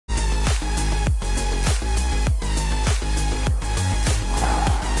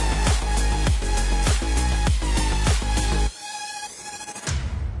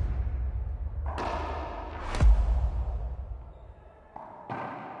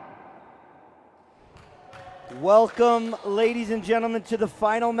Welcome, ladies and gentlemen, to the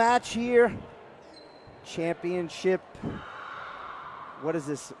final match here. Championship. What is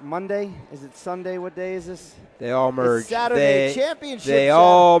this, Monday? Is it Sunday? What day is this? They all merged. It's Saturday, championship. They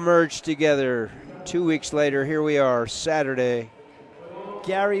all merged together. 2 weeks later, here we are, Saturday.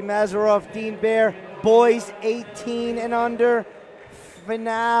 Gary Mazeroff, Dean Baer, boys 18 and under.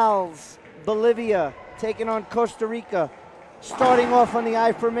 Finals, Bolivia taking on Costa Rica. Starting off on the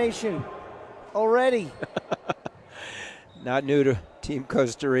I formation already. Not new to Team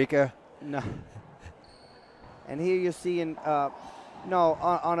Costa Rica. No. And here you see on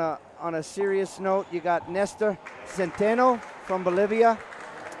a serious note, you got Nestor Zenteno from Bolivia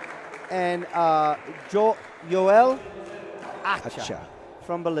and Joel Acha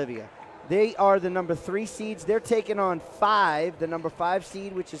from Bolivia. They are the number 3 seeds. They're taking on the number 5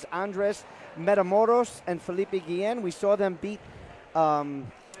 seed, which is Andres Matamoros and Felipe Guillen. We saw them beat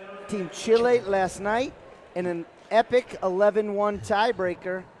Team Chile last night in an epic 11-1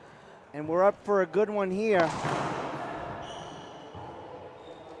 tiebreaker, and we're up for a good one here.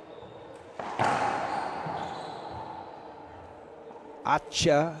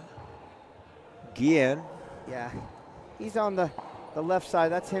 Acha Guillen. Yeah, he's on the left side.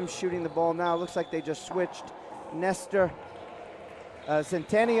 That's him shooting the ball now. Looks like they just switched. Nestor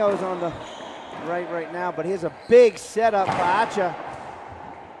Zenteno is on the right now, but here's a big setup for Acha.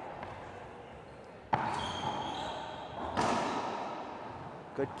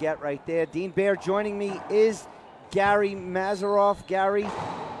 Good get right there. Dean Baer joining me is Gary Mazeroff. Gary,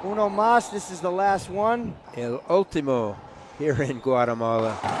 uno más. This is the last one. El último here in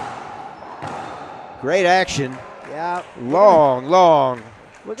Guatemala. Great action. Yeah. Long.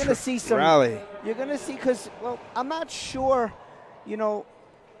 We're going to see some rally. You're going to see, because, well, I'm not sure,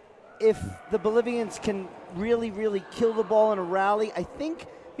 if the Bolivians can really kill the ball in a rally. I think,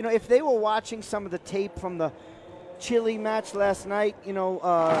 if they were watching some of the tape from the Chile match last night,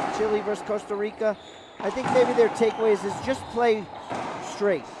 Chile versus Costa Rica, I think maybe their takeaways is just play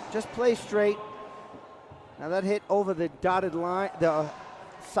straight. Just play straight. Now that hit over the dotted line, the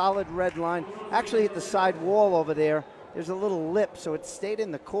solid red line. Actually hit the side wall over there. There's a little lip, so it stayed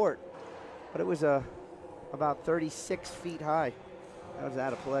in the court. But it was about 36 feet high. That was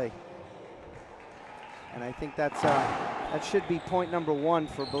out of play. And I think that should be point number 1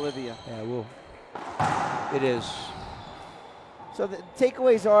 for Bolivia. Yeah, well, it is. So the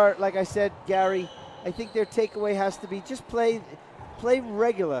takeaways are, like I said, Gary, I think their takeaway has to be just play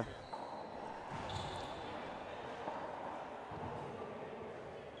regular.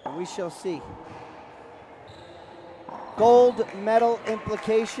 And we shall see. Gold medal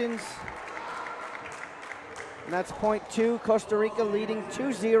implications. And that's point 2. Costa Rica leading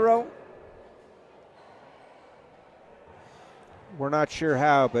 2-0. We're not sure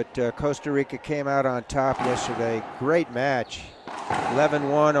how, but Costa Rica came out on top yesterday. Great match.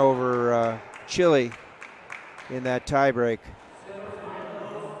 11-1 over Chile in that tiebreak.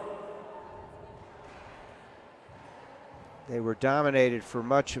 They were dominated for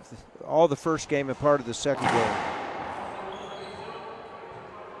much of all the first game and part of the second game.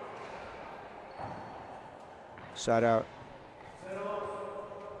 Side out.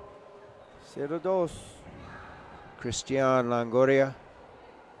 0-2. Cristian Longoria,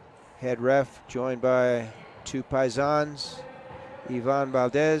 head ref, joined by 2 paisans, Ivan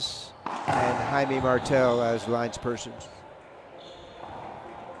Valdez and Jaime Martel as linespersons.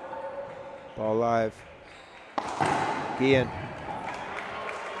 Ball live. Guillen.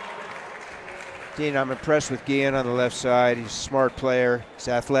 Dean, I'm impressed with Guillen on the left side. He's a smart player, he's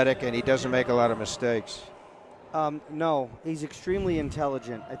athletic, and he doesn't make a lot of mistakes. No, he's extremely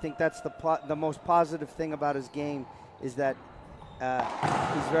intelligent. I think that's the most positive thing about his game is that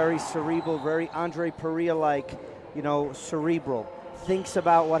he's very cerebral, very Andre Perea-like, cerebral. Thinks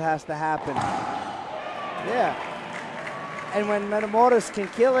about what has to happen. Yeah. And when Matamoros can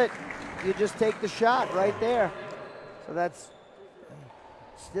kill it, you just take the shot right there. So that's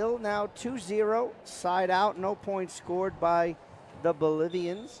still now 2-0, side out, no points scored by the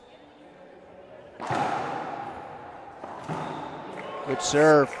Bolivians. Good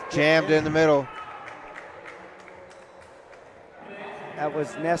serve, jammed in the middle. That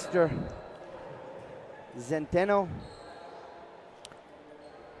was Nestor Zenteno.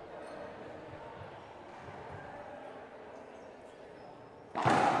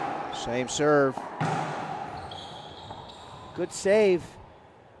 Same serve. Good save.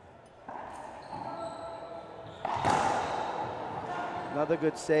 Another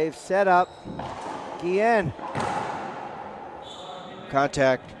good save. Set up. Guillen.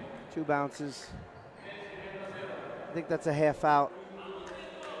 Contact. 2 bounces. I think that's a half out.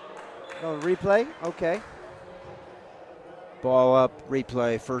 Oh, replay? Okay. Ball up,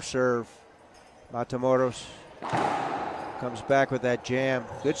 replay, first serve. Matamoros comes back with that jam.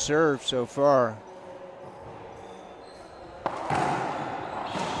 Good serve so far.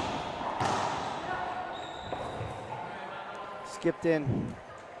 Skipped in.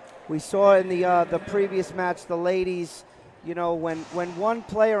 We saw in the previous match, the ladies, you know, when one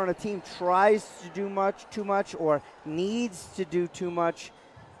player on a team tries to do too much, or needs to do too much,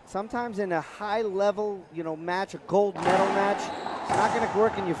 sometimes in a high-level, you know, match, a gold medal match, it's not going to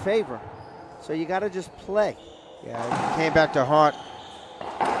work in your favor. So you got to just play. Yeah, it came back to haunt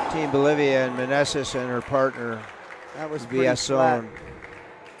Team Bolivia and Meneses and her partner. That was Villason.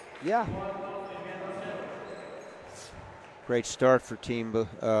 Yeah. Great start for Team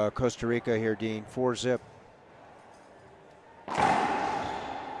Costa Rica here, Dean. 4-zip.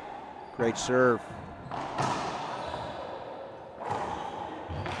 Great serve.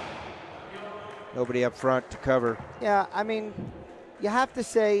 Nobody up front to cover. Yeah, I mean, you have to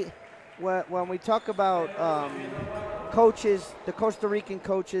say, when we talk about coaches, the Costa Rican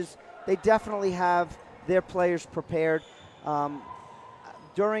coaches, they definitely have their players prepared.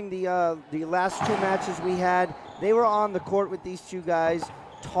 During the last two matches we had, they were on the court with these two guys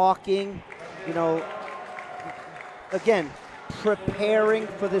talking, you know, again, preparing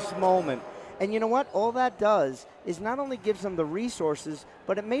for this moment. And you know what? All that does is not only gives them the resources,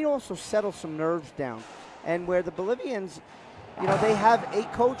 but it may also settle some nerves down. And where the Bolivians, you know, they have a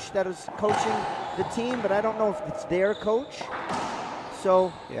coach that is coaching the team, but I don't know if it's their coach.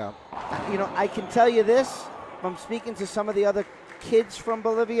 So, yeah, you know, I can tell you this, from speaking to some of the other kids from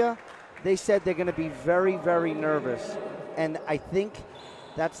Bolivia, they said they're going to be very, very nervous. And I think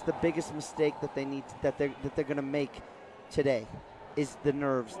that's the biggest mistake that they need, that they're going to make today, is the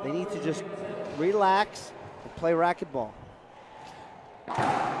nerves. They need to just relax and play racquetball.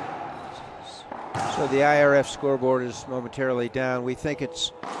 So the IRF scoreboard is momentarily down. We think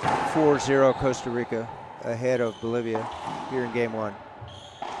it's 4-0 Costa Rica ahead of Bolivia here in game one.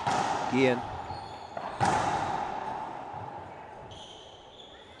 Guillen.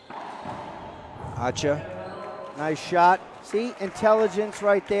 Acha. Nice shot. See, intelligence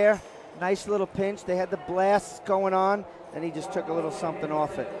right there. Nice little pinch. They had the blasts going on, and he just took a little something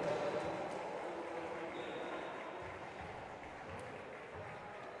off it.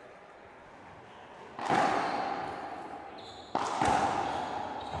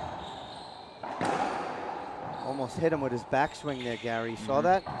 Almost hit him with his backswing there, Gary. You saw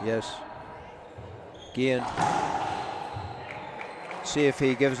that? Yes. Guillen. See if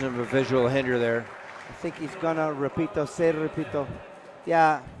he gives him a visual hinder there. I think he's gonna repito.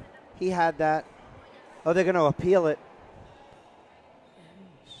 Yeah, he had that. Oh, they're gonna appeal it.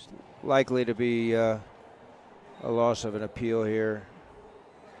 Likely to be a loss of an appeal here.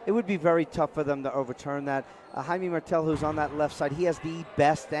 It would be very tough for them to overturn that. Jaime Martel, who's on that left side, he has the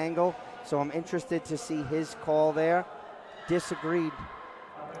best angle, so I'm interested to see his call there. Disagreed.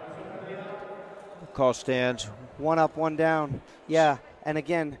 Call stands. One up, one down. Yeah, and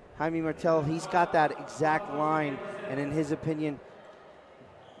again, Jaime Martel, he's got that exact line, and in his opinion,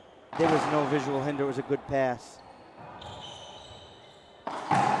 there was no visual hinder. It was a good pass.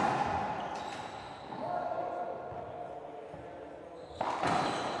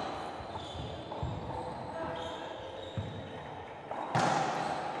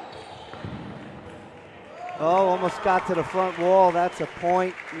 Oh, almost got to the front wall. That's a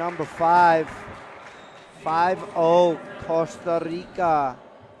point, number 5. 5-0, Costa Rica.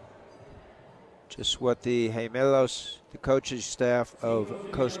 Just what the Gemelos, the coaching staff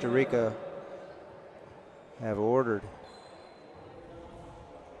of Costa Rica, have ordered.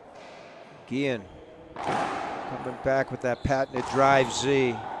 Guillen coming back with that patented drive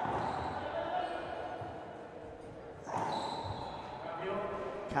Z.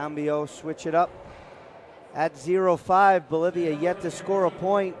 Cambio, switch it up. At 0-5, Bolivia yet to score a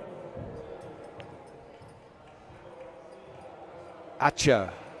point.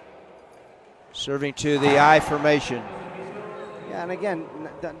 Acha serving to the I formation. Yeah, and again,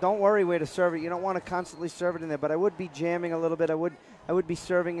 don't worry where to serve it. You don't want to constantly serve it in there, but I would be jamming a little bit. I would be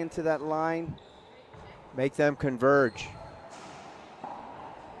serving into that line. Make them converge.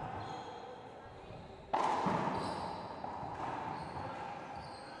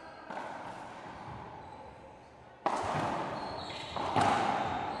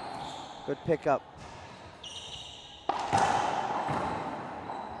 Good pickup.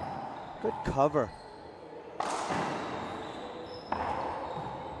 Good cover.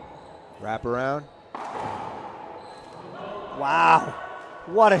 Wrap around. Wow.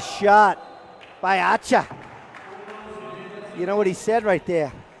 What a shot by Acha. You know what he said right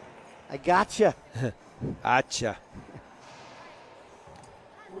there? I gotcha. Acha.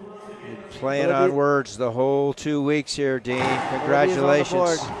 Playing Bolivia, on words the whole 2 weeks here, Dean.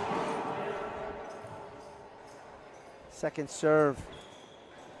 Congratulations. Second serve.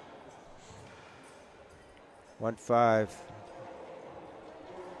 1-5.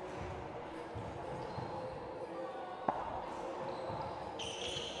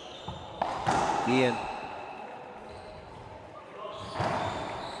 Guillen.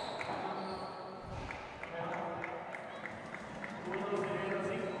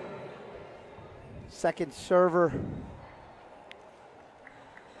 Second server.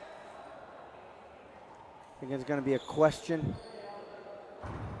 I think it's going to be a question.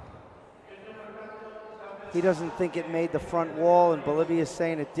 He doesn't think it made the front wall, and Bolivia is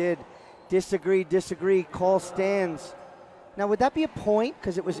saying it did. Disagree, disagree, call stands. Now, would that be a point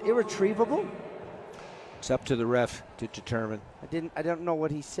because it was irretrievable? It's up to the ref to determine. I don't know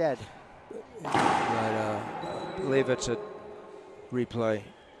what he said. But I believe it's a replay.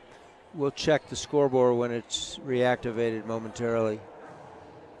 We'll check the scoreboard when it's reactivated momentarily.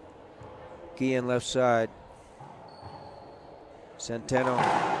 Guillen left side. Zenteno.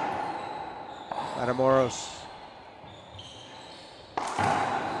 Matamoros.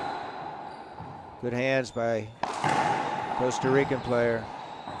 Good hands by Costa Rican player.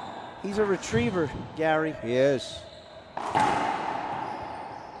 He's a retriever, Gary. He is.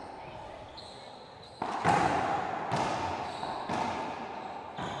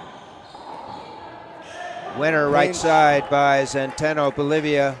 Winner right side by Zenteno,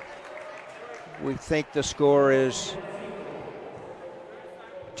 Bolivia. We think the score is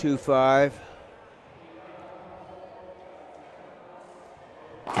 2-5.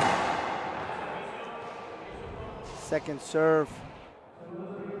 Second serve.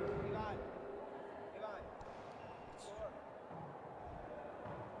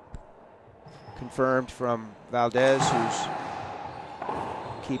 Confirmed from Valdez, who's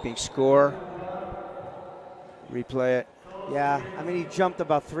keeping score. Replay it. Yeah, I mean, he jumped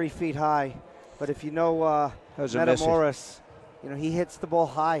about 3 feet high. But if you know Matamoros, you know, he hits the ball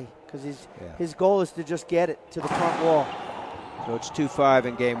high because his goal is to just get it to the front wall. So it's 2-5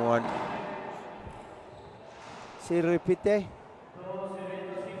 in game one. Se repite.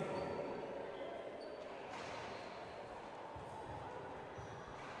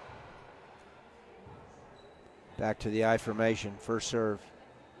 Back to the I formation, first serve.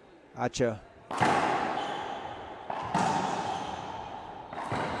 Acha.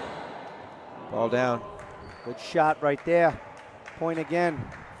 Ball down. Good shot right there. Point again.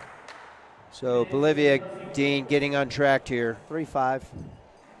 So Bolivia, Dean, getting on track here. 3-5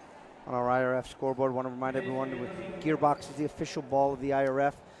 on our IRF scoreboard. Want to remind everyone that Gearbox is the official ball of the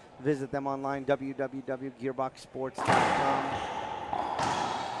IRF. Visit them online,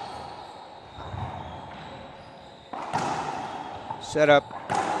 www.gearboxsports.com. Set up.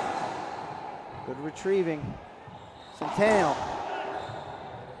 Good retrieving. Zenteno.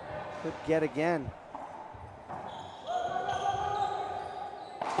 Good get again.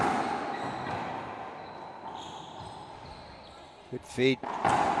 Good feet.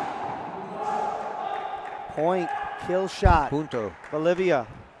 Point, kill shot. Punto. Bolivia,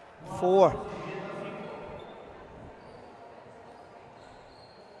 4.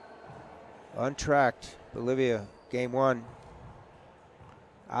 Untracked. Bolivia, game one.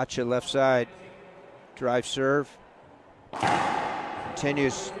 Acha left side. Drive serve.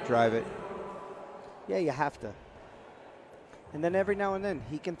 Continues drive it. Yeah, you have to. And then every now and then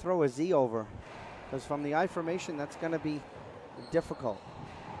he can throw a Z over. Because from the I formation, that's going to be difficult.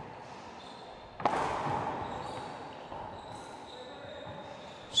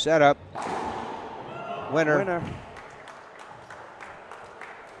 Set up. Winner.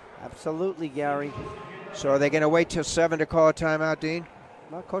 Absolutely, Gary. So are they going to wait till 7 to call a timeout, Dean?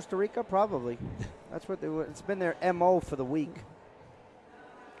 Well, Costa Rica, probably. That's what it's been their MO for the week.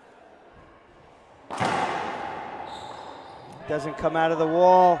 Doesn't come out of the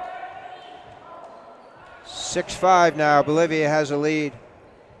wall. 6-5 now. Bolivia has a lead.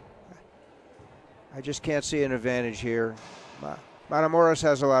 I just can't see an advantage here. Matamoros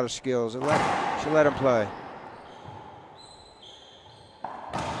has a lot of skills. Should let him play.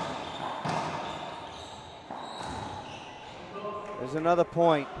 There's another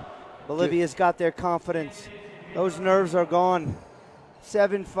point. Bolivia's got their confidence. Those nerves are gone.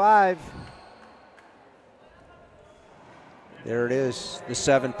 7-5. There it is, the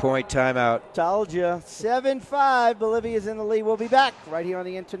 7-point timeout. Told you. 7-5. Bolivia's in the lead. We'll be back right here on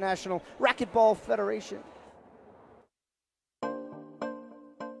the International Racquetball Federation.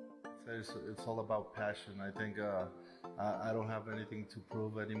 It's all about passion. I think I don't have anything to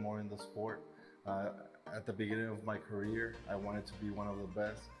prove anymore in the sport. At the beginning of my career, I wanted to be one of the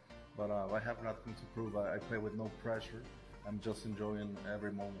best, but I have nothing to prove. I play with no pressure. I'm just enjoying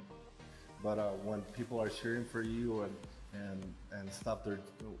every moment. But when people are cheering for you and stop their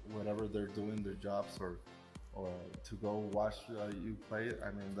whatever they're doing, their jobs, or to go watch you play it,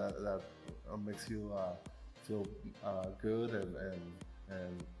 I mean that makes you feel good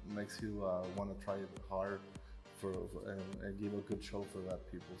and makes you want to try it hard and give a good show for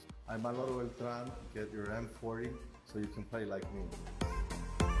that people. I'm Álvaro Beltrán. Get your M40 so you can play like me.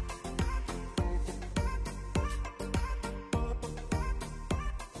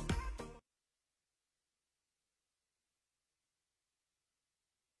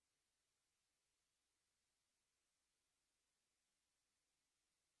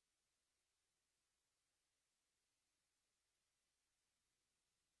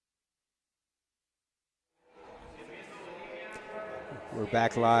 We're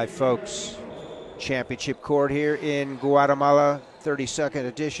back live, folks. Championship court here in Guatemala, 32nd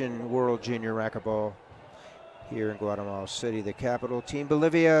edition World Junior Racquetball here in Guatemala City, the capital. Team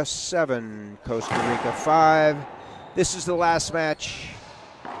Bolivia 7, Costa Rica 5. This is the last match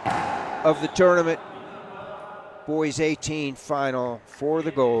of the tournament. Boys 18 final for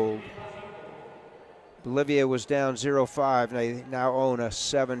the gold. Bolivia was down 0-5. They now own a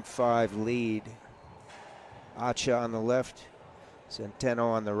 7-5 lead. Acha on the left, Zenteno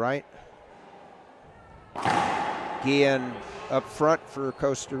on the right. Guillen up front for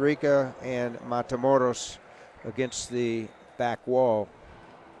Costa Rica, and Matamoros against the back wall.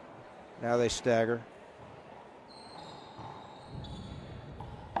 Now they stagger.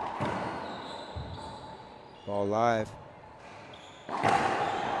 Ball live.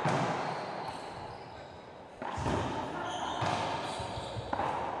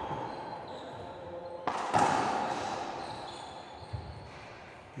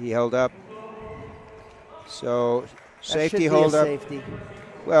 He held up. So safety hold up. Safety.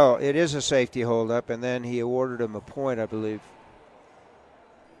 Well, it is a safety hold up, and then he awarded him a point, I believe.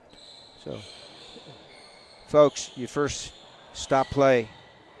 So, folks, you first stop play.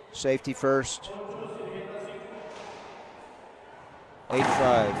 Safety first.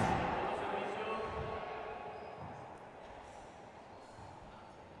 8-5.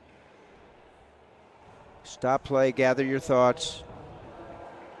 Stop play, gather your thoughts.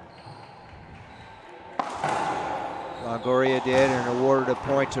 Longoria did and awarded a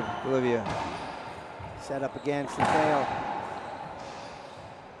point to Bolivia. Set up again, Zenteno.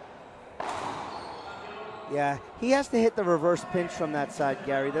 Yeah, he has to hit the reverse pinch from that side,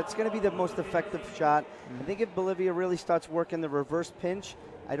 Gary. That's going to be the most effective shot. I think if Bolivia really starts working the reverse pinch,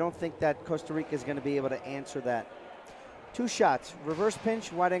 I don't think that Costa Rica is going to be able to answer that. 2 shots, reverse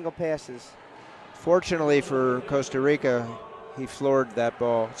pinch, wide angle passes. Fortunately for Costa Rica, he floored that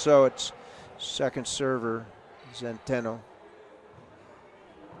ball. So it's second server, Zenteno.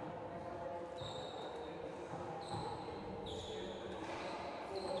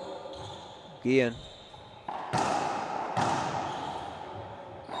 Guillen.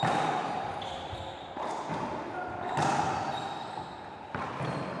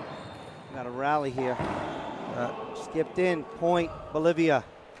 Got a rally here. Skipped in, point, Bolivia.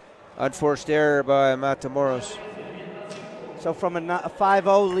 Unforced error by Matamoros. So from a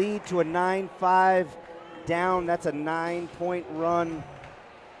 5-0 lead to a 9-5 down, that's a 9-point run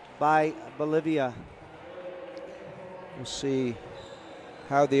by Bolivia. We'll see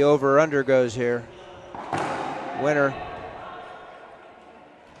how the over-under goes here. Winner.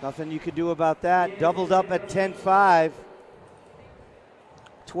 Nothing you could do about that. Doubled up at 10-5.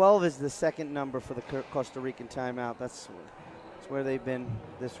 12 is the second number for the Costa Rican timeout. That's where they've been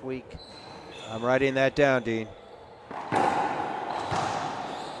this week. I'm writing that down, Dean.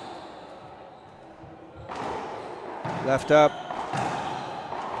 Left up.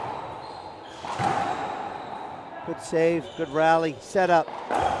 Good save, good rally, set up,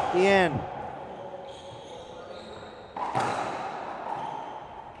 the end.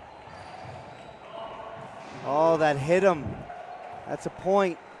 Oh, that hit him. That's a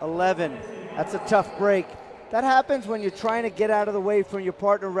point, 11. That's a tough break. That happens when you're trying to get out of the way from your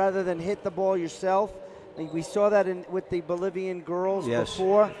partner rather than hit the ball yourself. We saw that with the Bolivian girls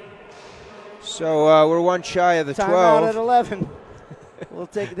before. So we're one shy of the 12. Timeout at 11.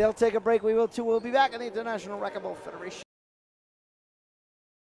 They'll take a break. We will too. We'll be back in the International Racquetball Federation.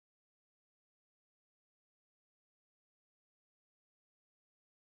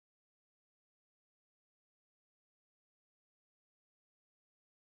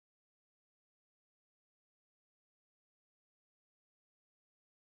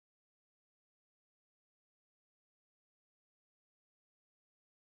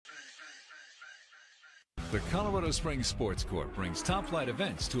 The Colorado Springs Sports Corp brings top-flight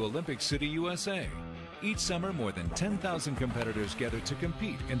events to Olympic City, USA. Each summer, more than 10,000 competitors gather to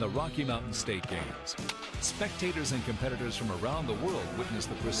compete in the Rocky Mountain State Games. Spectators and competitors from around the world witness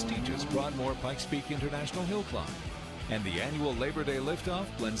the prestigious Broadmoor-Pikes Peak International Hill Climb. And the annual Labor Day liftoff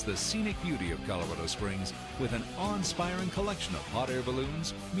blends the scenic beauty of Colorado Springs with an awe-inspiring collection of hot air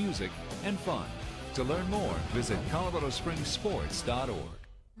balloons, music, and fun. To learn more, visit coloradospringssports.org.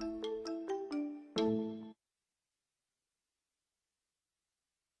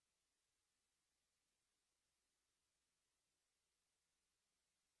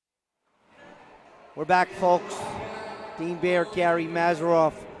 We're back, folks. Dean Baer, Gary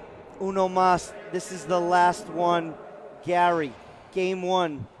Mazeroff, Uno Mas. This is the last one. Gary, game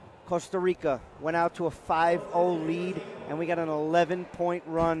one, Costa Rica went out to a 5-0 lead, and we got an 11-point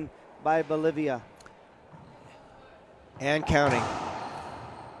run by Bolivia. And counting.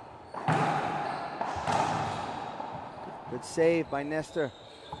 Good save by Nestor.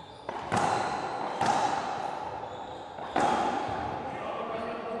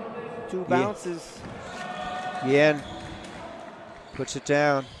 Two bounces. Guillen puts it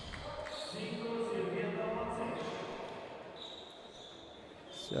down.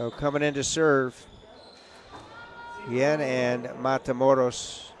 So coming in to serve, Guillen and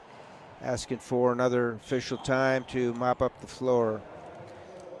Matamoros asking for another official time to mop up the floor.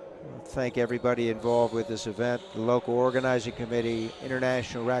 Thank everybody involved with this event, the local organizing committee,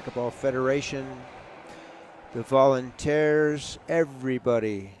 International Racquetball Federation, the volunteers,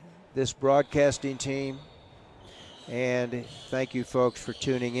 everybody, this broadcasting team, and thank you folks for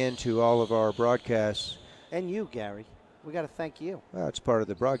tuning in to all of our broadcasts. And you, Gary. We got to thank you. Well, it's part of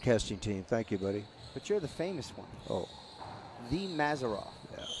the broadcasting team. Thank you, buddy. But you're the famous one. Oh. The Mazeroff.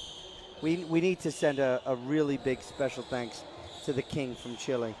 Yeah. We need to send a really big special thanks to the king from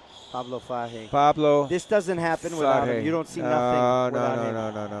Chile, Pablo Faje. Pablo. This doesn't happen without him. You don't see nothing without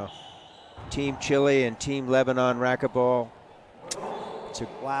him. No. Team Chile and Team Lebanon Racquetball.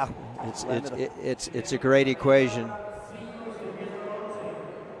 Wow. It's a great equation.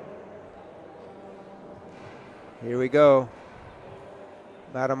 Here we go.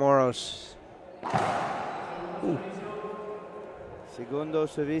 Matamoros. Segundo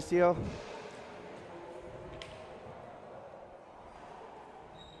servicio.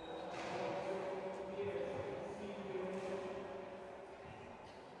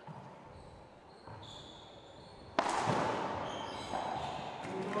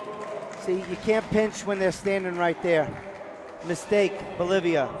 See, you can't pinch when they're standing right there. Mistake,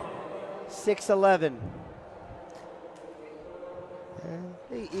 Bolivia. 6-11.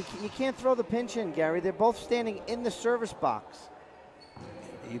 You can't throw the pinch in, Gary. They're both standing in the service box.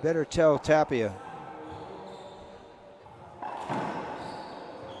 You better tell Tapia.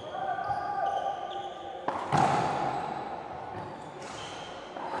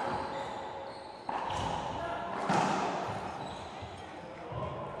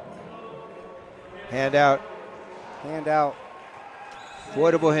 Hand out. Hand out.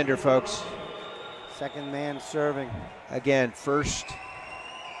 Avoidable hinder, folks. Second man serving. Again, first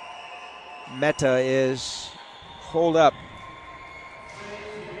meta is hold up.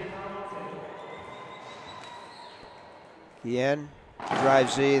 Guillen,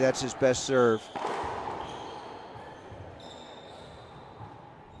 drive Z, that's his best serve.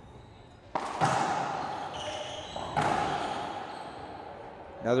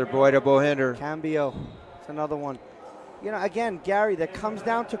 Another avoidable hinder. Cambio, it's another one. You know, again, Gary, that comes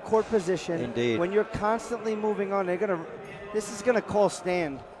down to court position. Indeed. When you're constantly moving on, this is gonna call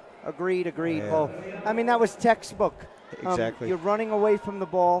stand. Agreed. Yeah. Oh, I mean, that was textbook. Exactly. You're running away from the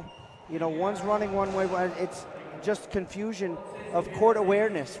ball. You know, one's running one way. It's just confusion of court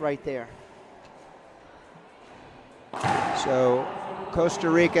awareness right there. So Costa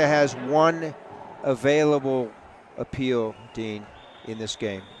Rica has one available appeal, Dean, in this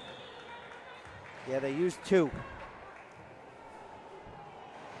game. Yeah, they used two.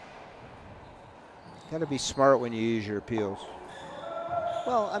 Got to be smart when you use your appeals.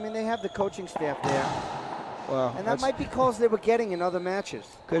 Well, I mean, they have the coaching staff there. Well, and that might be calls they were getting in other matches.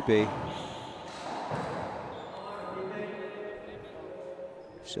 Could be.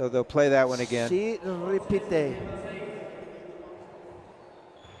 So they'll play that one again. Si repite.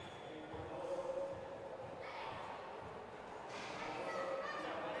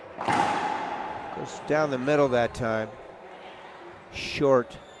 Goes down the middle that time.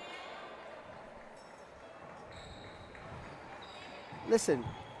 Short. Listen,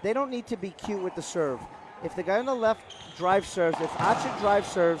 they don't need to be cute with the serve. If the guy on the left drive serves, if Acha drive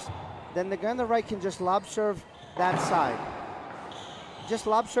serves, then the guy on the right can just lob serve that side. Just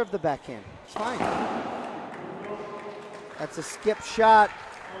lob serve the backhand. It's fine. That's a skip shot.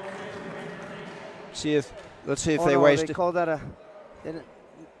 Let's see if Oh, they no, waste they it. called that a.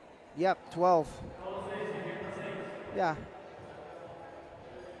 Yep, 12. Yeah.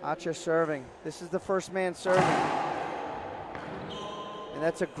 Acha serving. This is the first man serving. And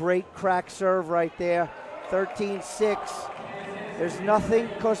that's a great crack serve right there. 13-6. There's nothing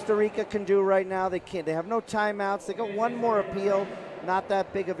Costa Rica can do right now. They can't. They have no timeouts. They got one more appeal. Not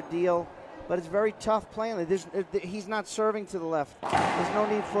that big of a deal. But it's very tough playing. He's not serving to the left. There's no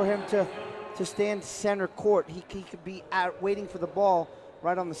need for him to stand center court. He could be out waiting for the ball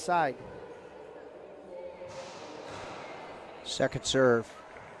right on the side. Second serve.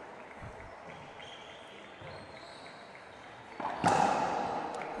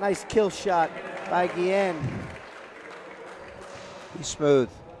 Nice kill shot by Guillen. He's smooth.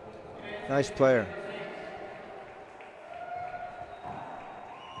 Nice player.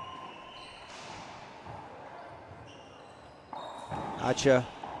 Acha,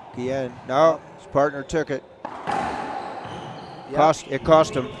 Guillen. No, his partner took it. Yep. It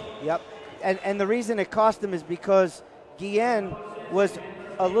cost him. Yep. And the reason it cost him is because Guillen was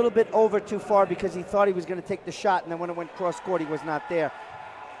a little bit over too far because he thought he was going to take the shot, and then when it went cross court, he was not there.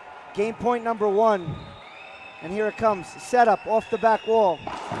 Game point number 1. And here it comes. Setup off the back wall.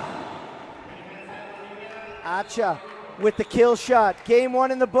 Acha with the kill shot. Game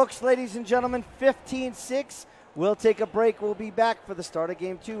 1 in the books, ladies and gentlemen. 15-6. We'll take a break. We'll be back for the start of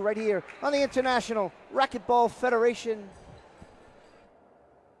Game 2 right here on the International Racquetball Federation.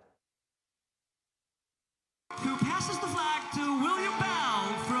 Who passes the flag to William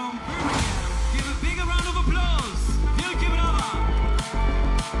Bell from Birmingham. Give a big round of applause. He'll give it over.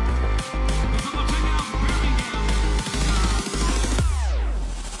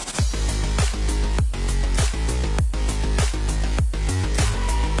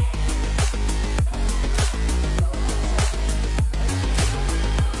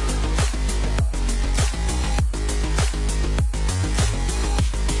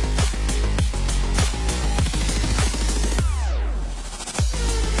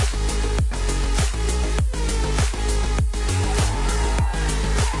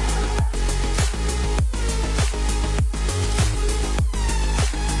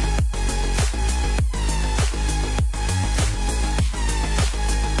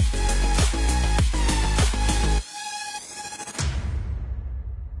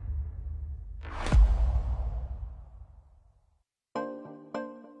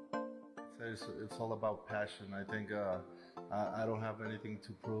 It's all about passion. I think I don't have anything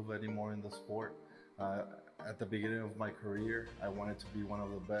to prove anymore in the sport. At the beginning of my career, I wanted to be one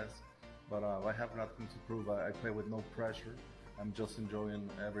of the best, but I have nothing to prove. I play with no pressure. I'm just enjoying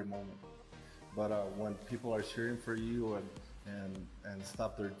every moment. But when people are cheering for you and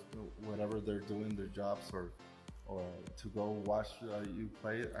stop whatever they're doing, their jobs, or to go watch you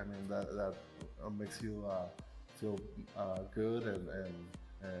play it, I mean that makes you feel good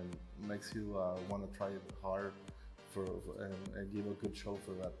and makes you want to try it hard and give a good show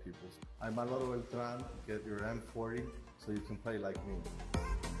for that people. I'm Alvaro Beltran. Get your M40 so you can play like me.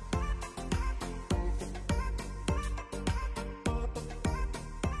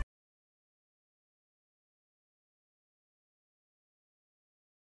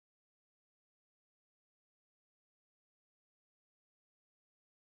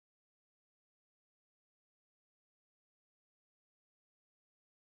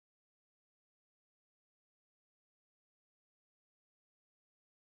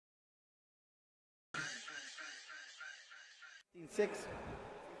 Six.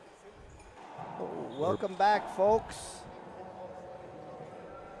 Welcome back, folks.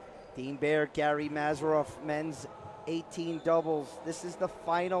 Dean Baer, Gary Mazeroff, men's 18 doubles. This is the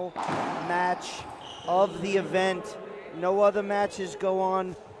final match of the event. No other matches go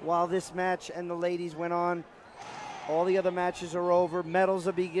on while this match and the ladies went on. All the other matches are over. Medals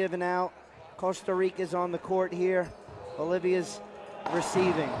will be given out. Costa Rica's on the court here. Bolivia's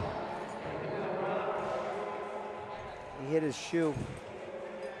receiving. He hit his shoe.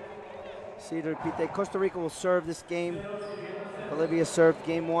 See to repeat. Costa Rica will serve this game. Bolivia served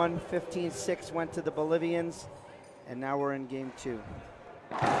game 1. 15-6 went to the Bolivians. And now we're in game 2.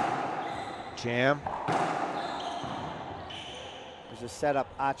 Jam. There's a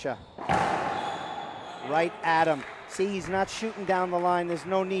setup, Acha. Right at him. See, he's not shooting down the line. There's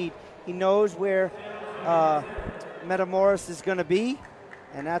no need. He knows where Matamoros is going to be.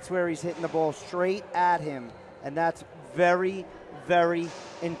 And that's where he's hitting the ball straight at him. And that's very, very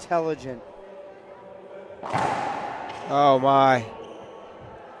intelligent. Oh, my.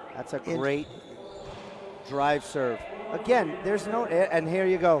 That's a great drive serve. Again, there's no, and here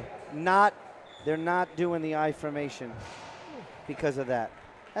you go. They're not doing the I formation. because of that.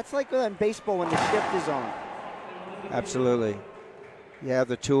 That's like in baseball when the shift is on. Absolutely. You have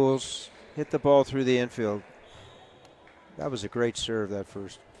the tools. Hit the ball through the infield. That was a great serve, that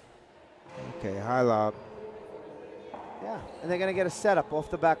first. Okay, high lob. Yeah, and they're going to get a setup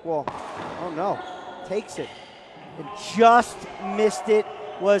off the back wall. Oh, no. Takes it. And just missed it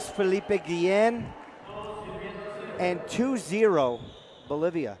was Felipe Guillen. And 2-0,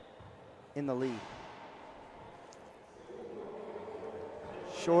 Bolivia in the lead.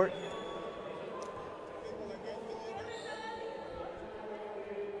 Short.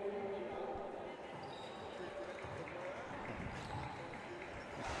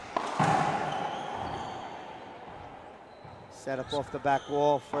 Set up off the back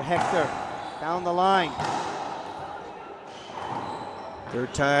wall for Hector. Down the line.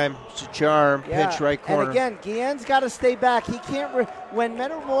 Third time, it's a charm. Yeah. Pinch right corner. And again, Guillen's got to stay back. He can't, when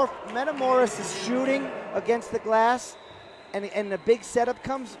Matamoros is shooting against the glass and the big setup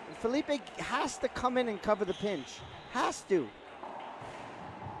comes, Felipe has to come in and cover the pinch. Has to.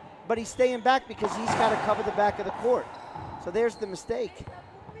 But he's staying back because he's got to cover the back of the court. So there's the mistake.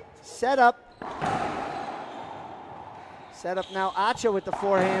 Set up. Set up now, Acha with the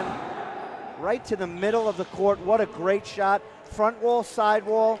forehand. Right to the middle of the court. What a great shot. Front wall, side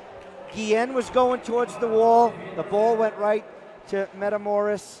wall. Guillen was going towards the wall. The ball went right to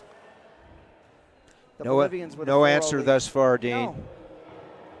Matamoros. The Bolivians with no a 4-0 answer lead. thus far, Dean. No.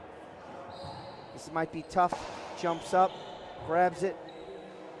 This might be tough. Jumps up, grabs it.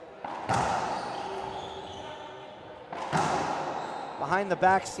 Behind the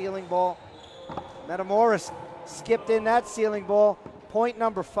back, ceiling ball. Matamoros skipped in that ceiling ball. Point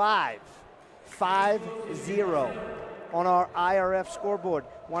number 5. 5-0 on our IRF scoreboard.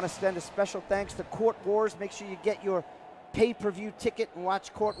 Want to send a special thanks to Court Wars. Make sure you get your pay-per-view ticket and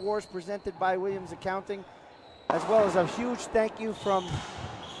watch Court Wars presented by Williams Accounting, as well as a huge thank you from,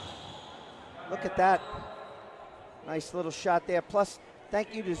 look at that, nice little shot there. Plus,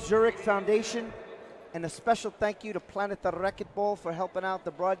 thank you to Zurich Foundation, and a special thank you to Planet the Racquetball for helping out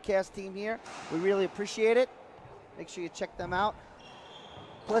the broadcast team here. We really appreciate it. Make sure you check them out.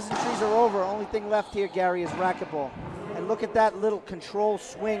 Pleasantries are over. Only thing left here, Gary, is racquetball. And look at that little control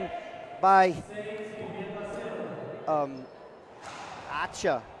swing by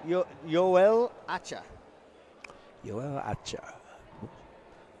Acha, Yoel Acha. Yoel Acha.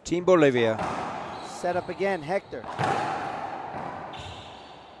 Team Bolivia. Set up again, Hector.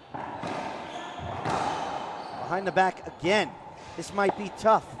 Behind the back again. This might be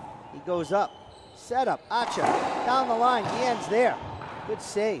tough. He goes up. Set up, Acha. Down the line, Guillen's there. Good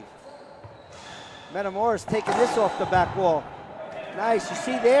save. Matamoros taking this off the back wall. Nice, you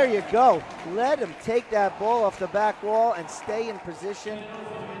see, there you go. Let him take that ball off the back wall and stay in position.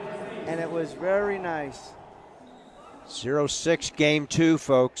 And it was very nice. 0-6 game 2,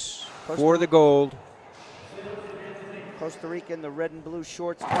 folks. For the gold. Costa Rica in the red and blue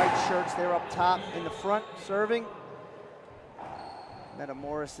shorts, white shirts. They're up top in the front, serving.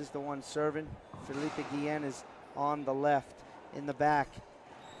 Matamoros is the one serving. Felipe Guillen is on the left. In the back,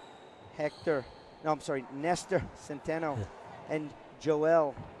 Nestor Zenteno and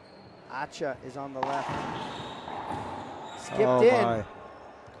Joel Acha is on the left. Skipped in. My. It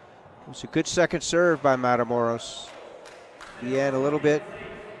was a good second serve by Matamoros. Guillen a little bit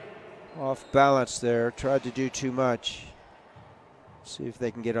off balance there. Tried to do too much. See if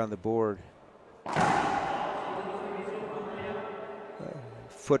they can get on the board.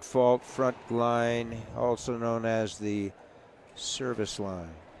 Foot fault, front line, also known as the service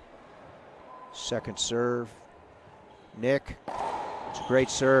line. Second serve. Nick, it's a great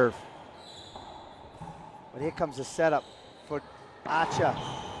serve. But here comes the setup for Acha.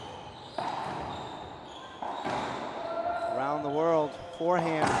 Around the world,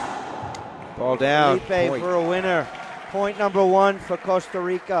 forehand. Ball down. Felipe Point. for a winner. Point number 1 for Costa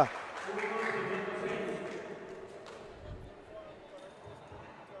Rica.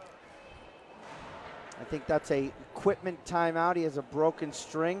 I think that's a equipment timeout. He has a broken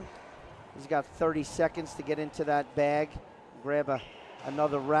string. He's got 30 seconds to get into that bag, grab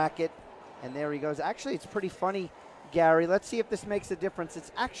another racket, and there he goes. Actually, it's pretty funny, Gary. Let's see if this makes a difference.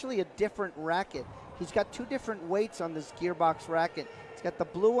 It's actually a different racket. He's got 2 different weights on this gearbox racket. He's got the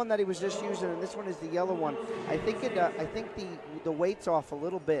blue one that he was just using, and this one is the yellow one. I think the weight's off a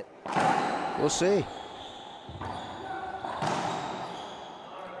little bit. We'll see.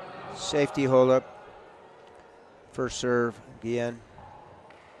 Safety hold up. First serve, Guillen.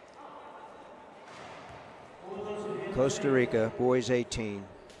 Costa Rica, boys 18.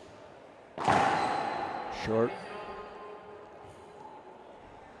 Short.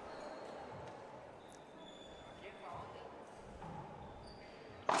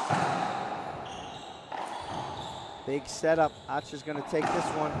 Big setup. Acha's going to take this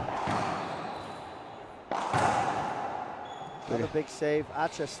one. Another big save.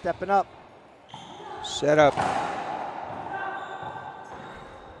 Acha stepping up. Set up.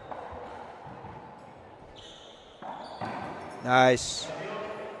 Nice.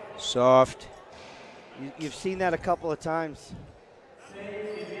 Soft. You've seen that a couple of times.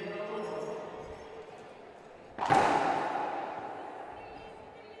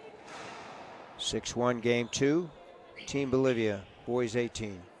 (6-1) game 2. Team Bolivia, boys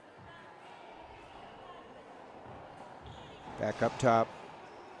 18. Back up top.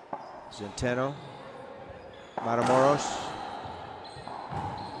 Zenteno. Matamoros.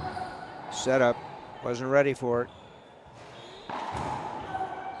 Set up. Wasn't ready for it.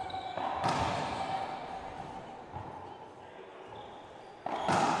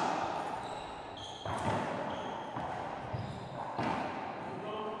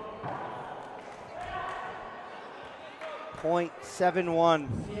 .71.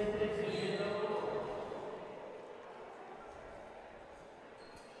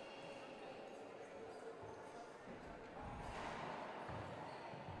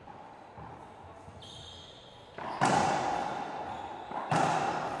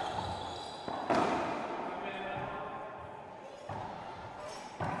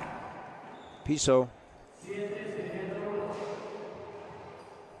 Piso.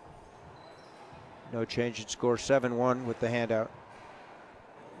 No change in score, 7-1 with the handout.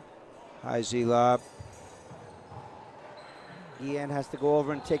 High Z lob. Guillen has to go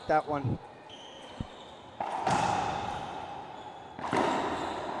over and take that one.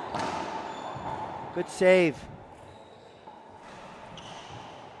 Good save.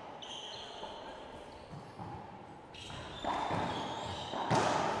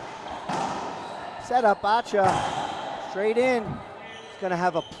 Set up Acha. Straight in. He's going to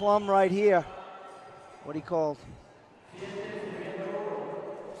have a plum right here. What he called?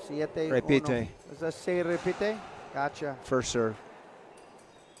 Siete. Repite. Oh no. Does that say repite? Gotcha. First serve.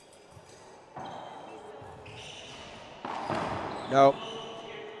 No.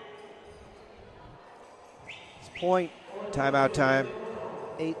 It's point. Timeout time.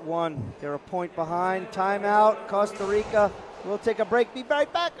 8-1. They're a point behind. Timeout. Costa Rica. We'll take a break. Be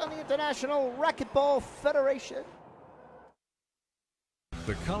right back on the International Racquetball Federation.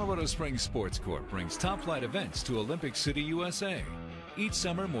 The Colorado Springs Sports Corp brings top-flight events to Olympic City, USA. Each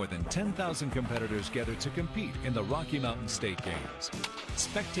summer, more than 10,000 competitors gather to compete in the Rocky Mountain State Games.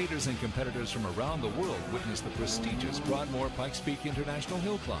 Spectators and competitors from around the world witness the prestigious Broadmoor Pikes Peak International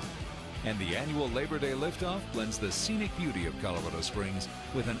Hill Climb. And the annual Labor Day liftoff blends the scenic beauty of Colorado Springs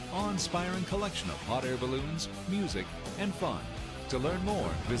with an awe-inspiring collection of hot air balloons, music, and fun. To learn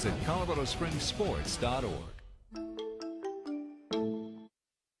more, visit coloradospringssports.org.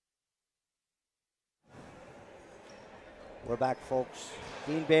 We're back, folks.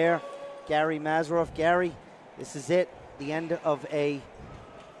 Dean Baer, Gary Mazeroff. Gary, this is it. The end of a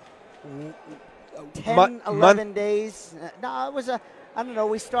 10, 11 days. No, it was I don't know.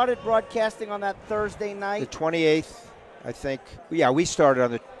 We started broadcasting on that Thursday night. The 28th, I think. Yeah, we started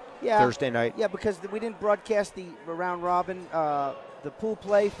on the Thursday night. Yeah, because we didn't broadcast the round robin, the pool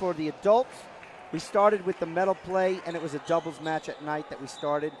play for the adults. We started with the medal play, and it was a doubles match at night that we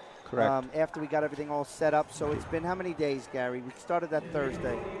started. Correct. After we got everything all set up. So it's been how many days, Gary? We started that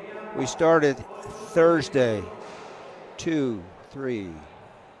Thursday. We started Thursday, 2, 3.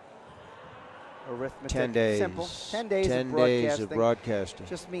 Arithmetic. 10 days. Simple. 10 days 10 of days of broadcasting.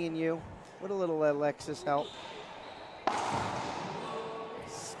 Just me and you. With a little Alexis help.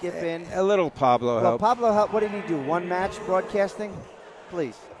 Skip in. A little Pablo help. Pablo help. What did he do? One match broadcasting?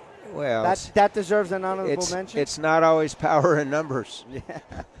 Please. Well, that deserves an honorable mention. It's not always power in numbers. Yeah.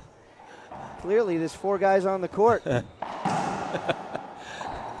 Clearly, there's 4 guys on the court.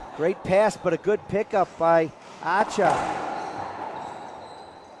 Great pass, but a good pickup by Acha.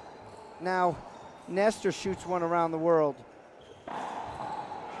 Now, Nestor shoots one around the world.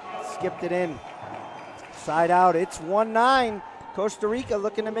 Skipped it in. Side out. It's 1-9. Costa Rica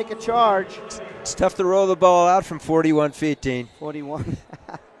looking to make a charge. It's tough to roll the ball out from 41 feet, Dean. 41.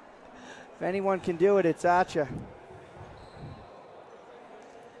 If anyone can do it, it's Acha.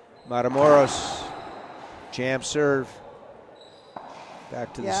 Matamoros, jam serve.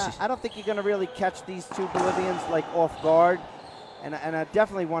 Back to the. I don't think you're going to really catch these two Bolivians like off guard, and I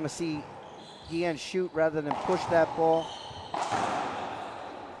definitely want to see Guillen shoot rather than push that ball.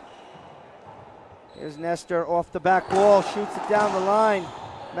 Here's Nestor off the back wall, shoots it down the line.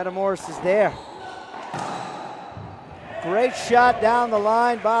 Matamoros is there. Great shot down the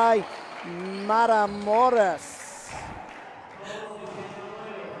line by Matamoros.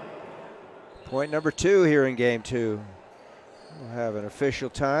 Point number 2 here in game 2. We'll have an official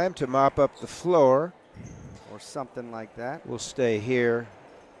time to mop up the floor. Or something like that. We'll stay here.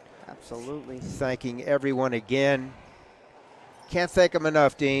 Absolutely. Thanking everyone again. Can't thank them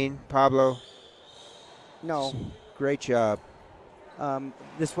enough, Dean, Pablo. No. Great job.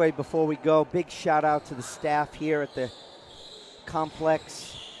 This way, before we go, big shout out to the staff here at the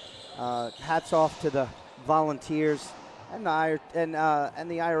complex. Hats off to the volunteers and the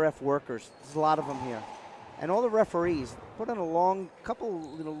IRF workers. There's a lot of them here, and all the referees. Put in a couple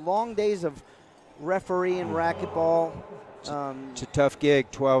long days of refereeing racquetball. It's a tough gig,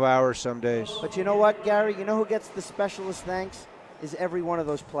 12 hours some days. But you know what, Gary? You know who gets the specialist thanks? Is every one of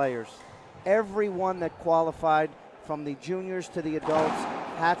those players. Everyone that qualified, from the juniors to the adults.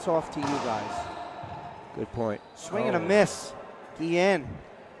 Hats off to you guys. Good point. Swing and a miss. Guillen.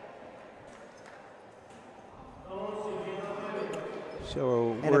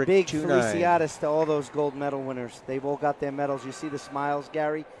 So and we're a big at 2-9. felicitas to all those gold medal winners. They've all got their medals. You see the smiles,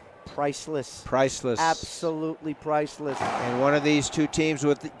 Gary? Priceless. Priceless. Absolutely priceless. And one of these two teams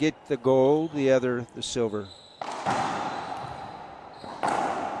would get the gold, the other the silver.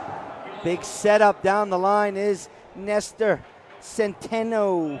 Big setup down the line is Nestor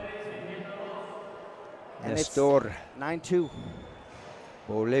Zenteno. And Nestor. It's 9-2.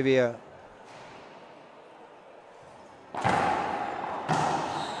 Bolivia.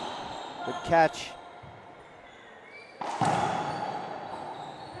 Good catch.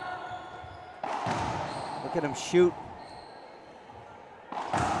 Look at him shoot.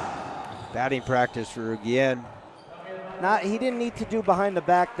 Batting practice for Guillen. He didn't need to do behind the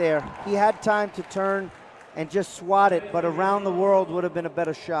back there. He had time to turn and just swat it, but around the world would have been a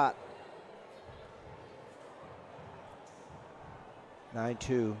better shot.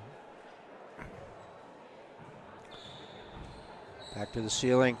 9-2. Back to the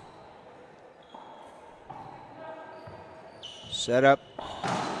ceiling. Set up.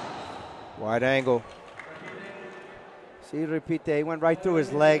 Wide angle. See, repeat, he went right through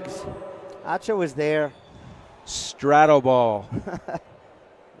his legs. Acha was there. Straddle ball.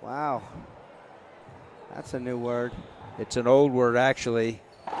 Wow. That's a new word. It's an old word, actually.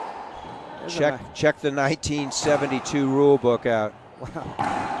 Check the 1972 rule book out.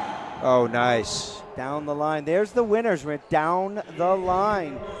 Wow. Oh, nice. Down the line. There's the winners. Went down the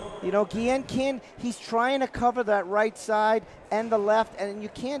line. You know, Guillen he's trying to cover that right side and the left, and you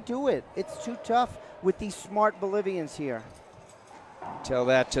can't do it. It's too tough with these smart Bolivians here. Tell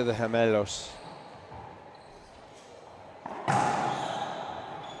that to the Gemelos.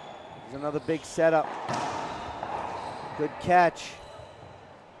 There's another big setup. Good catch.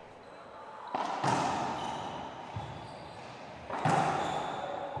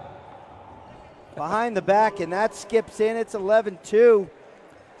 Behind the back, and that skips in. It's 11-2.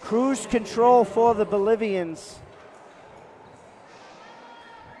 Cruise control for the Bolivians.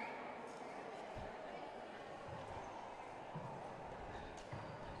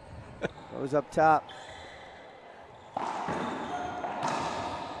 Goes up top.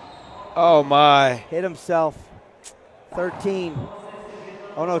 Oh, my. Hit himself. 13.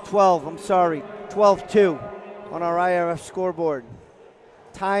 Oh, no, 12. I'm sorry. 12-2 on our IRF scoreboard.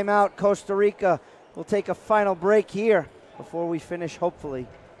 Timeout, Costa Rica. We'll take a final break here before we finish, hopefully.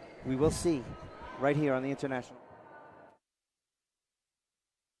 We will see right here on the International.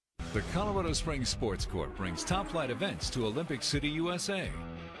 The Colorado Springs Sports Corp brings top-flight events to Olympic City, USA.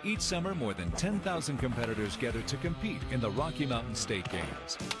 Each summer, more than 10,000 competitors gather to compete in the Rocky Mountain State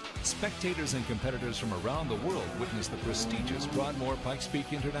Games. Spectators and competitors from around the world witness the prestigious Broadmoor Pikes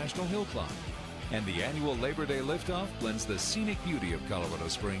Peak International Hill Climb. And the annual Labor Day liftoff blends the scenic beauty of Colorado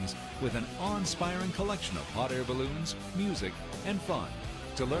Springs with an awe-inspiring collection of hot air balloons, music, and fun.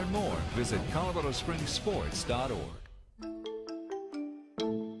 To learn more, visit coloradospringssports.org.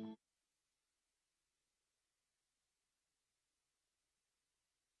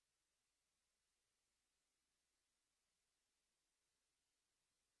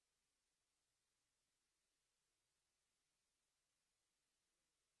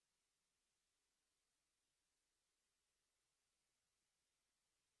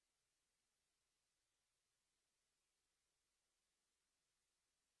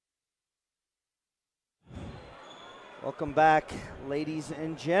 Welcome back, ladies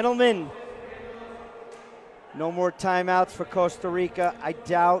and gentlemen. No more timeouts for Costa Rica. I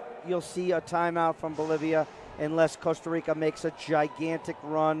doubt you'll see a timeout from Bolivia unless Costa Rica makes a gigantic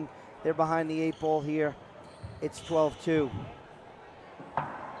run. They're behind the 8 ball here. It's 12-2.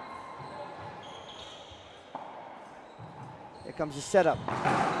 Here comes the setup.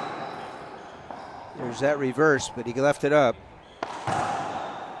 There's that reverse, but he left it up.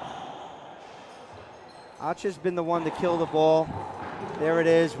 Acha's been the one to kill the ball. There it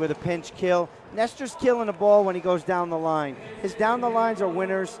is with a pinch kill. Nestor's killing the ball when he goes down the line. His down the lines are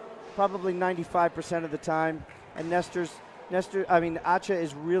winners, probably 95% of the time. And Acha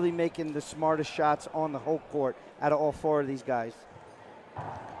is really making the smartest shots on the whole court out of all 4 of these guys.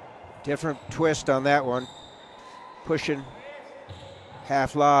 Different twist on that one. Pushing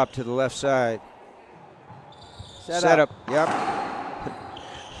half lob to the left side. Set up. Yep.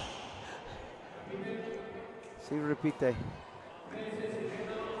 See, repite.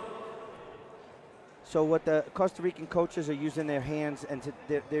 So what the Costa Rican coaches are using their hands, and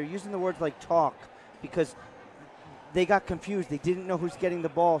they're using the words like talk, because they got confused. They didn't know who's getting the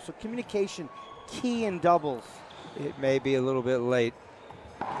ball. So communication, key in doubles. It may be a little bit late.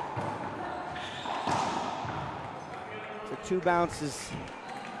 So 2 bounces.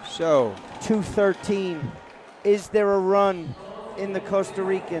 So 2-13. Is there a run in the Costa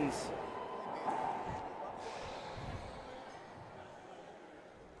Ricans?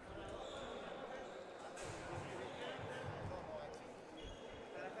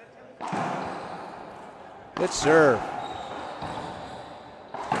 good serve.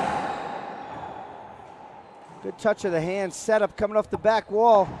 Good touch of the hand. Setup coming off the back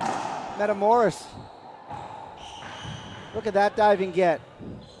wall. Matamoros. Look at that diving get.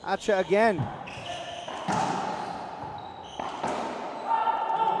 Acha again.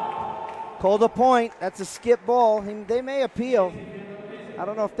 Called a point. That's a skip ball. They may appeal. I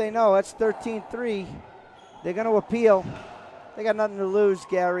don't know if they know. That's 13-3. They're going to appeal. They got nothing to lose,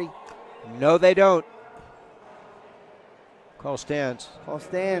 Gary. No, they don't. Call stands. Call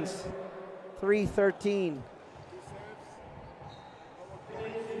stands. 3-13.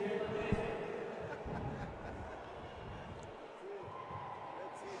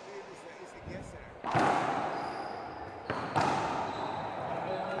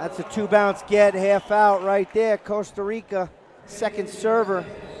 That's a 2-bounce get, half out right there. Costa Rica, second server.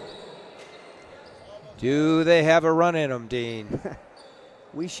 Do they have a run in them, Dean?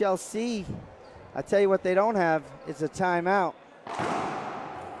 We shall see. I tell you what they don't have is a timeout.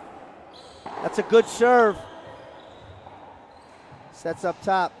 That's a good serve. Sets up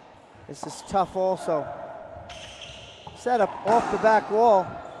top. This is tough also. Set up off the back wall.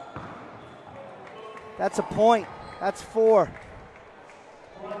 That's a point. That's 4.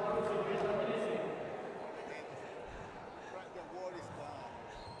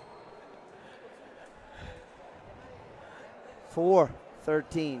 Four,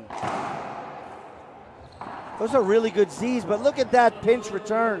 13. Those are really good Z's, but look at that pinch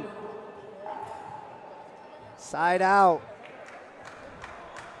return. Side out.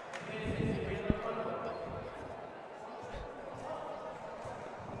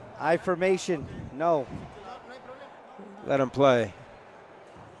 I formation, no. Let him play.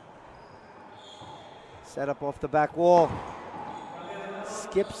 Set up off the back wall.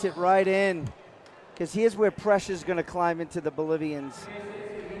 Skips it right in. Because here's where pressure's going to climb into the Bolivians.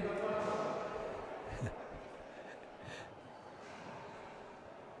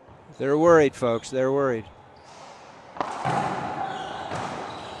 They're worried, folks. They're worried.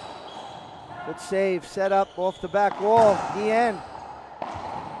 Good save. Set up off the back wall. Guillen.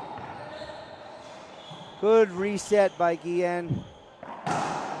 Good reset by Guillen.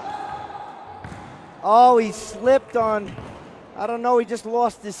 Oh, he slipped on. I don't know. He just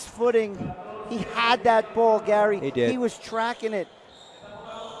lost his footing. He had that ball, Gary. He did. He was tracking it.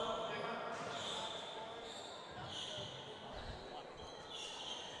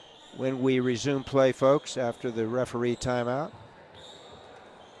 When we resume play, folks, after the referee timeout,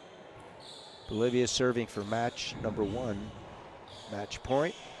 Bolivia is serving for match number 1, match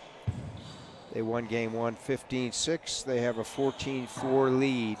point. They won game 1 15-6. They have a 14-4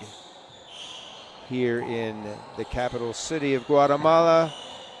 lead here in the capital city of Guatemala.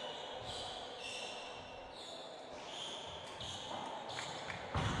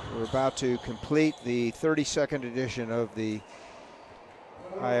 We're about to complete the 32nd edition of the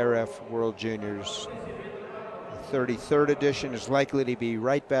IRF World Juniors. The 33rd edition is likely to be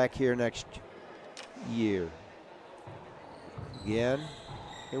right back here next year. Again.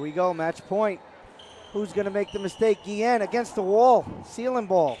 Here we go, match point. Who's going to make the mistake? Guillen against the wall. Ceiling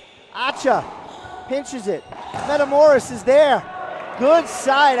ball. Acha pinches it. Matamoros is there. Good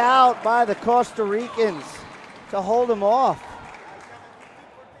side out by the Costa Ricans to hold him off.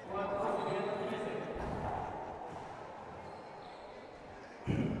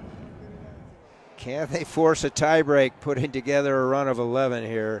 Can they force a tiebreak, putting together a run of 11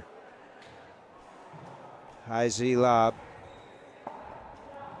 here? High Z lob.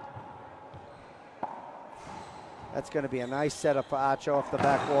 That's going to be a nice setup for Acha off the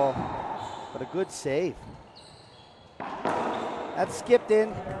back wall. But a good save. That's skipped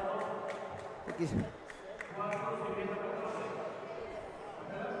in.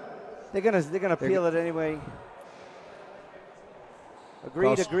 They're gonna peel it anyway.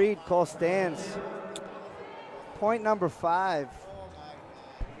 Agreed. Call stands. Point number 5.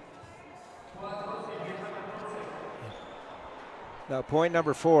 Now, point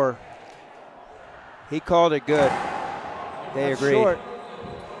number 4. He called it good. They agreed. Short.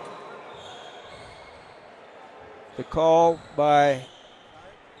 The call by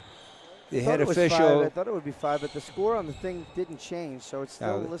the head official. I thought it would be 5, but the score on the thing didn't change, so it's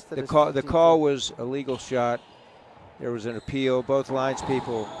still listed as the call was a legal shot. There was an appeal. Both lines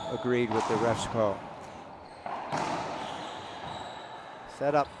people agreed with the ref's call.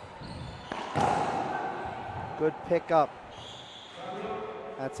 Set up. Good pickup.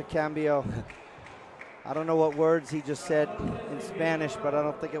 That's a cambio. I don't know what words he just said in Spanish, but I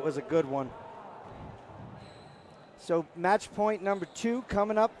don't think it was a good one. So match point number 2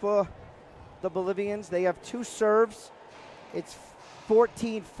 coming up for the Bolivians. They have 2 serves. It's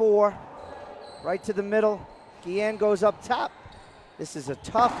 14-4, right to the middle. Guillen goes up top. This is a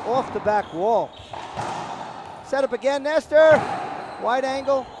tough off the back wall. Set up again, Nestor. Wide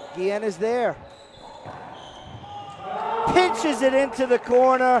angle. Guillen is there. Pinches it into the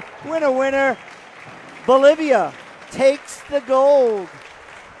corner. Winner. Bolivia takes the gold.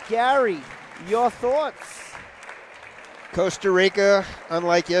 Gary, your thoughts? Costa Rica,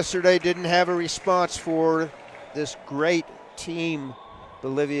 unlike yesterday, didn't have a response for this great team,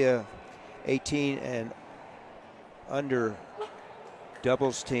 Bolivia 18 and under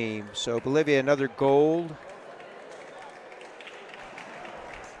doubles team. So Bolivia another gold.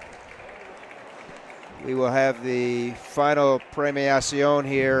 We will have the final premiación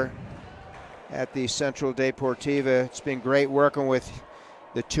here at the Central Deportiva. It's been great working with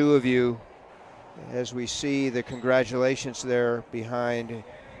the two of you as we see the congratulations there behind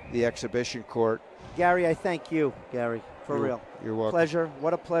the exhibition court. Gary, I thank you, Gary, for real. You're welcome. Pleasure.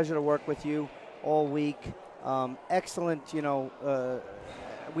 What a pleasure to work with you all week. Excellent,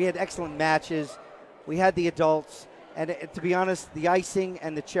 we had excellent matches. We had the adults. And to be honest, the icing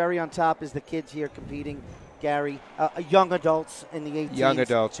and the cherry on top is the kids here competing, Gary. Young adults in the 18s. Young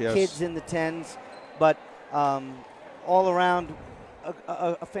adults, yes. Kids in the 10s. But all around,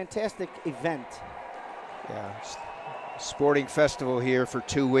 a fantastic event. Yeah, sporting festival here for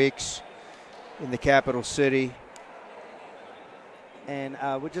 2 weeks in the capital city. And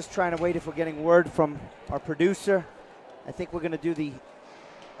we're just trying to wait if we're getting word from our producer. I think we're going to do the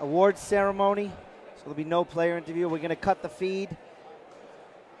awards ceremony. So there'll be no player interview. We're going to cut the feed.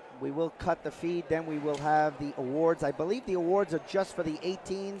 We will cut the feed. Then we will have the awards. I believe the awards are just for the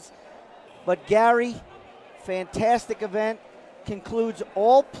 18s. But Gary, fantastic event. Concludes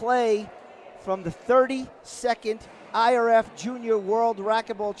all play from the 32nd IRF Junior World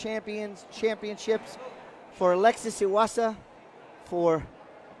Racquetball Championships for Alexis Iwasa, for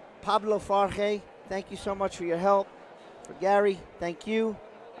Pablo Farge. Thank you so much for your help. For Gary, thank you.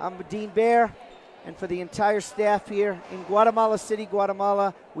 I'm Dean Bear. And for the entire staff here in Guatemala City,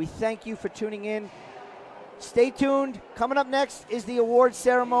 Guatemala, we thank you for tuning in. Stay tuned. Coming up next is the awards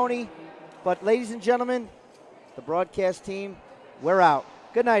ceremony. But ladies and gentlemen, the broadcast team, we're out.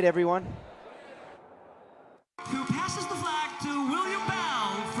 Good night, everyone.